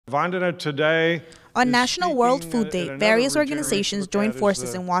Today on National World Food Day, various organizations joined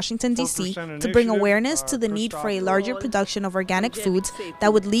forces in Washington, D.C. to bring awareness to the need for a larger production of organic foods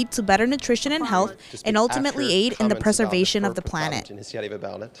that would lead to better nutrition and health and ultimately aid in the preservation of the planet.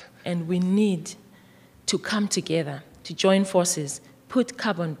 And we need to come together, to join forces, put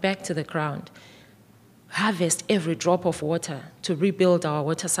carbon back to the ground, harvest every drop of water to rebuild our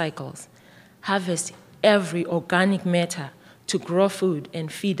water cycles, harvest every organic matter to grow food and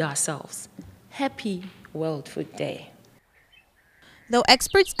feed ourselves. Happy World Food Day. Though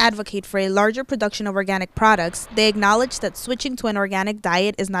experts advocate for a larger production of organic products, they acknowledge that switching to an organic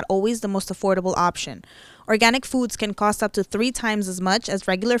diet is not always the most affordable option. Organic foods can cost up to 3 times as much as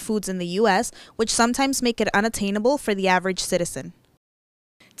regular foods in the U.S., which sometimes make it unattainable for the average citizen.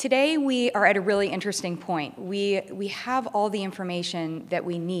 Today we are at a really interesting point. We have all the information that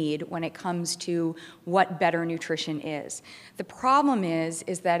we need when it comes to what better nutrition is. The problem is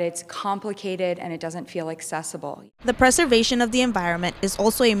that it's complicated and it doesn't feel accessible. The preservation of the environment is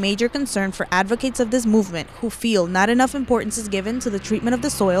also a major concern for advocates of this movement who feel not enough importance is given to the treatment of the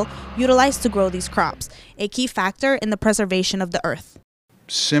soil utilized to grow these crops, a key factor in the preservation of the earth.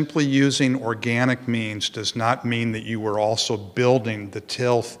 Simply using organic means does not mean that you are also building the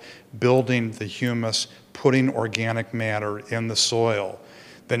tilth, building the humus, putting organic matter in the soil.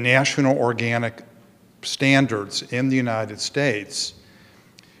 The national organic standards in the United States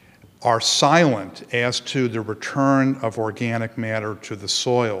are silent as to the return of organic matter to the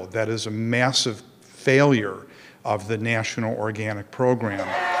soil. That is a massive failure of the National Organic Program.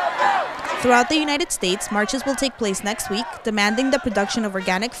 Throughout the United States, marches will take place next week, demanding the production of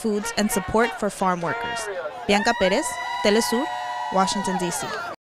organic foods and support for farm workers. Bianca Perez, Telesur, Washington, D.C.